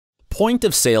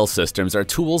Point-of-sale systems are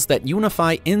tools that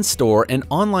unify in-store and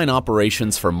online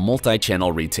operations for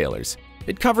multi-channel retailers.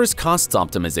 It covers costs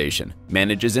optimization,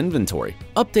 manages inventory,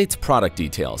 updates product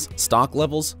details, stock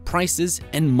levels, prices,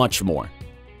 and much more.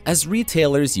 As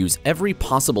retailers use every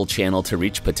possible channel to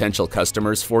reach potential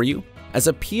customers for you, as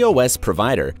a POS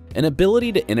provider, an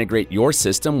ability to integrate your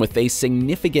system with a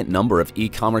significant number of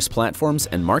e-commerce platforms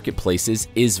and marketplaces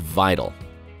is vital.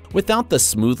 Without the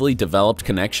smoothly developed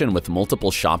connection with multiple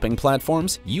shopping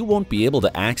platforms, you won't be able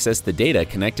to access the data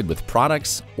connected with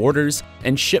products, orders,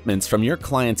 and shipments from your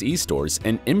clients' e-stores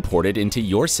and import it into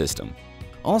your system.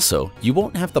 Also, you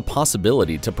won't have the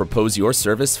possibility to propose your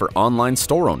service for online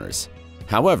store owners.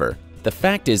 However, the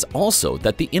fact is also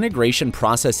that the integration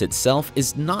process itself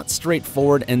is not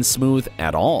straightforward and smooth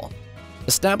at all.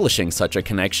 Establishing such a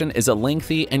connection is a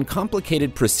lengthy and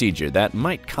complicated procedure that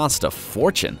might cost a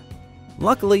fortune.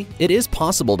 Luckily, it is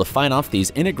possible to fight off these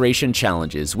integration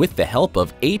challenges with the help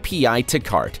of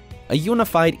API2Cart, a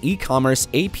unified e-commerce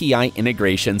API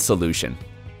integration solution.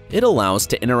 It allows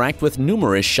to interact with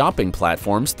numerous shopping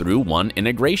platforms through one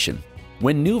integration.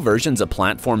 When new versions of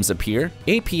platforms appear,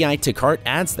 API2Cart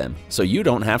adds them, so you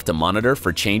don't have to monitor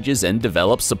for changes and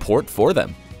develop support for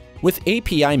them. With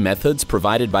API methods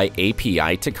provided by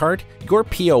API2Cart, your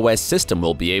POS system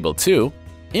will be able to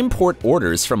import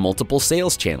orders from multiple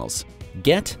sales channels,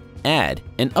 get, add,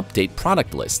 and update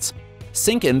product lists,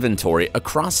 sync inventory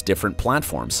across different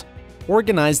platforms,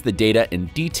 organize the data in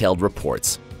detailed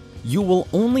reports. You will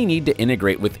only need to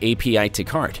integrate with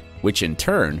API2Cart, which in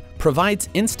turn provides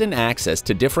instant access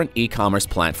to different e-commerce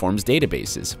platforms'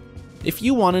 databases. If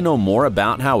you want to know more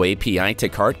about how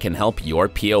API2Cart can help your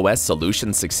POS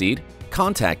solution succeed,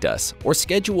 contact us or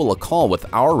schedule a call with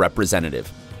our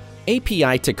representative.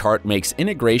 API2Cart makes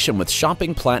integration with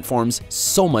shopping platforms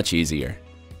so much easier.